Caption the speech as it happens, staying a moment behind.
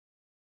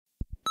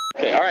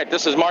Okay, all right,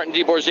 this is Martin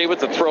DeBourge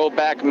with the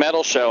Throwback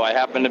Metal Show. I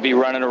happen to be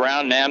running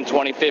around NAMM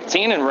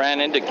 2015 and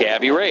ran into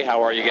Gabbie Rae.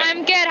 How are you guys?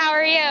 I'm good, how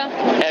are you?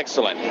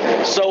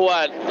 Excellent. So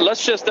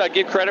let's just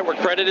give credit where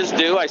credit is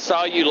due. I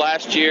saw you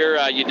last year.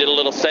 You did a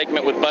little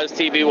segment with Buzz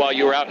TV while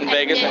you were out in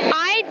Vegas.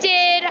 I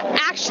did,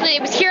 actually,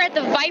 it was here at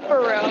the Viper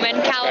Room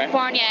in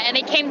California, and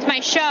they came to my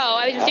show.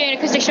 I was doing an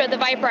acoustic show at the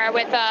Viper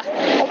with...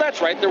 Oh,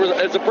 that's right.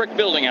 There's a brick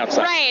building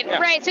outside. Right,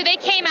 right. So they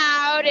came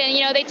out, and,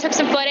 you know, they took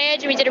some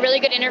footage, and we did a really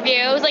good interview.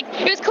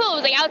 It was cool. It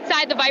was like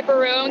outside the Viper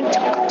Room.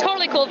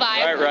 Totally cool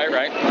vibe.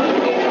 Right.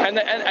 And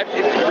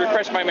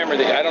refresh my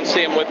memory. I don't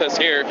see him with us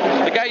here.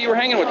 The guy you were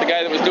hanging with, the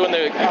guy that was doing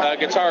the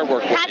guitar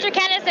work. Patrick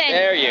Kennison.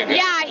 There you go.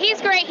 Yeah,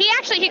 he's great.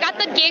 He got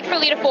the gig for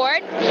Lita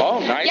Ford. Oh,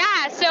 nice.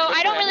 Yeah, so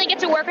I don't really get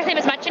to work with him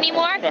as much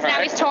anymore because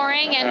now he's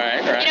touring,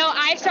 and you know,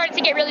 I started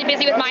to get really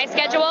busy with my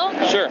schedule.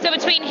 Sure. So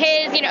between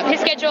his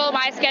schedule,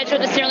 my schedule,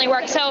 this didn't really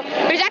work. So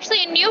there's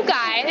actually a new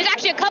guy. There's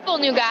actually a couple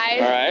new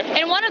guys. All right.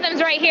 And one of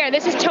them's right here.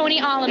 This is Toni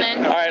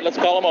Aleman. All right, let's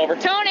call him over.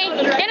 Toni,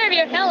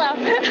 interview. Hello.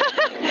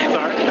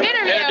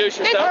 Interview. Introduce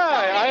yourself.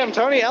 Hi, I am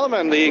Toni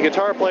Aleman, the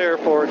guitar player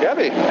for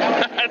Gabbie.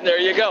 There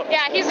you go.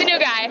 Yeah, he's the new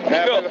guy.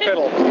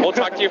 Cool. We'll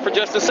talk to you for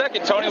just a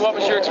second. Toni, what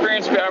was your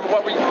experience?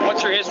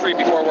 What's your history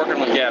before working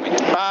with Gabbie?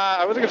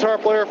 I was a guitar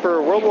player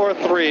for World War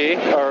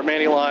III, or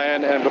Manny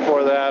Lion, and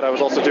before that I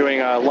was also doing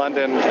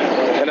London.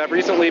 And I've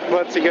recently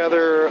put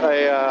together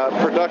a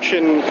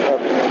production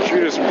of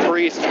Judas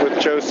Priest with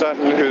Joe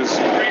Sutton, who's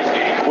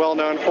well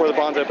known for the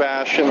Bonzo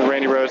Bash and the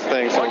Randy Rhoads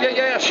thing. So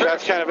yeah, sure.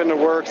 That's kind of in the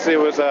works. It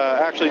was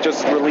actually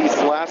just released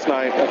last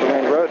night at the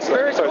Randy Rhoads.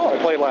 Very cool. I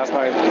played last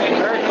night.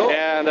 Very cool.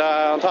 And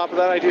on top of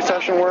that, I do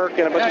session work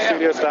and a bunch of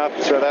studio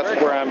stuff. So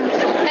that's where I'm.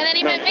 And then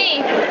he met me.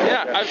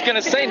 Yeah, I was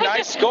gonna say,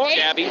 nice score,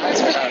 Gabbie.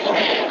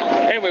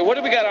 Anyway, what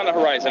do we got on the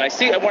horizon? I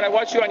see when I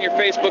watch you on your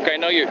Facebook, I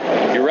know you're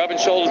rubbing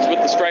shoulders with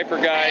the Striper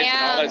guys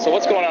and all that. So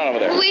what's going on over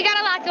there? We got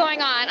a lot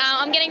going on.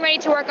 I'm getting ready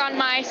to work on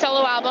my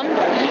solo album.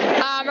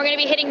 We're going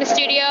to be hitting the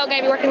studio. Going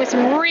to be working with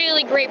some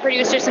really great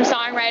producers, some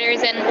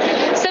songwriters,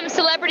 and some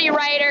celebrity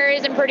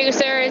writers and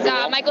producers.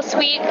 Michael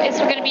Sweet is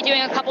going to be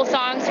doing a couple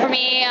songs for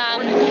me.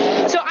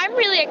 So I'm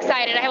really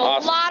excited. I have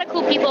a lot of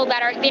cool people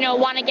that are,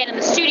 want to get in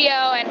the studio,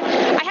 and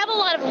I have a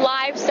lot of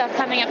live stuff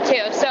coming up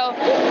too. So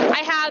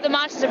I have the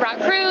Monsters of Rock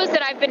Cruise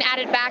that I've been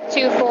added back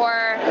to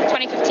for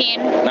 2015.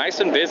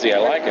 Nice and busy. I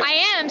like it.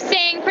 I am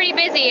staying pretty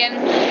busy, and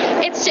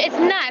it's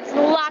nuts.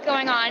 A lot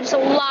going on. Just a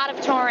lot of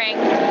touring.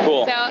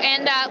 Cool. So,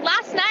 and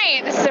last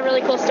night, this is a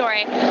really cool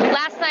story.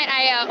 Last night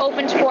I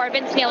opened for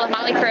Vince Neil of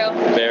Motley Crue.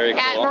 Very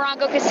cool. At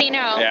Morongo Casino.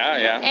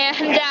 Yeah.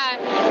 And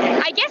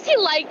I guess he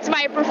liked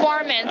my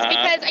performance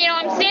because,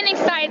 I'm standing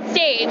side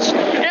stage,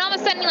 and all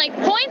of a sudden he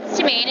points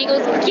to me and he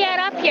goes, "Get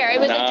up here." It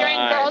was during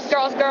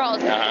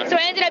Girls. So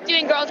I ended up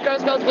doing Girls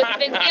with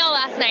Vince Neil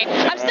last night.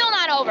 I'm still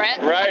not over it.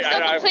 Right.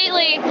 I'm still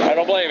completely. I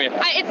don't blame you.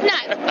 It's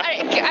nuts.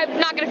 I'm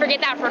not going to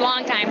forget that for a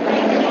long time.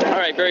 All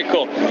right, very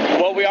cool.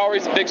 Well, we're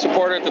always a big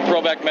supporter at the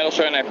Throwback Metal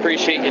Show, and I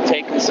appreciate you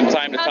taking some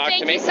time to talk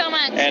to me. Thank you so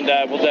much. And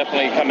we'll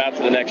definitely come out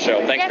to the next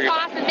show. Thanks for your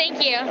time. Awesome.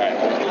 Thank you. All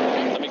right.